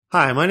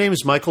Hi, my name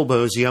is Michael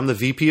Bosey. I'm the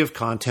VP of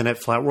Content at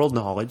Flat World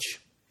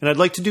Knowledge, and I'd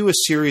like to do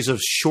a series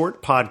of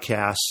short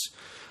podcasts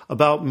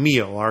about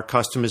MIYO, our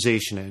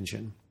customization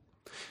engine.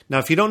 Now,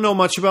 if you don't know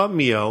much about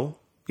MIYO,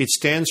 it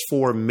stands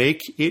for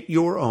Make It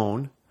Your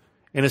Own,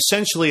 and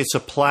essentially it's a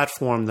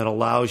platform that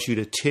allows you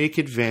to take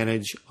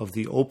advantage of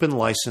the open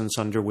license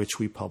under which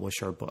we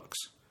publish our books.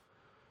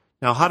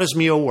 Now, how does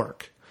MIYO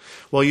work?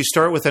 Well, you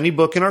start with any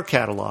book in our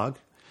catalog,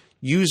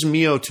 use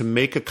MIYO to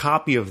make a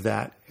copy of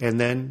that, and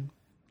then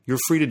you're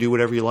free to do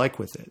whatever you like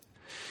with it.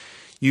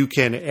 You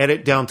can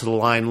edit down to the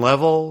line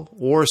level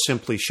or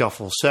simply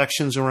shuffle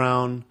sections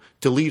around,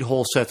 delete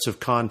whole sets of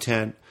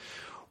content,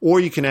 or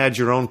you can add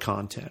your own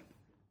content.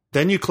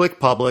 Then you click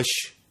publish,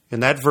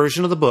 and that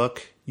version of the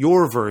book,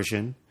 your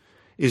version,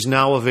 is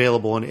now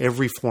available in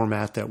every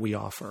format that we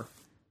offer.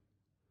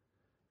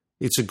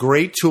 It's a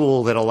great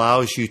tool that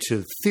allows you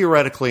to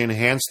theoretically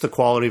enhance the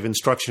quality of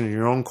instruction in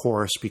your own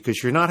course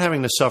because you're not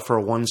having to suffer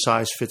a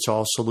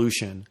one-size-fits-all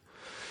solution.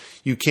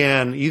 You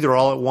can, either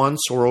all at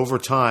once or over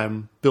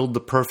time, build the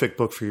perfect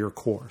book for your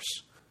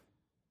course.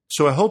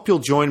 So I hope you'll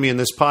join me in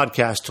this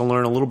podcast to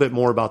learn a little bit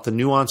more about the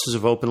nuances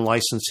of open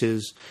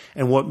licenses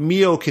and what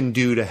MIYO can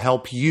do to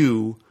help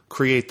you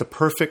create the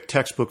perfect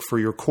textbook for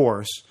your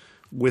course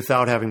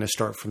without having to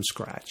start from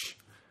scratch.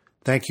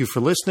 Thank you for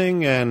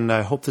listening, and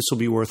I hope this will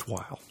be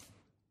worthwhile.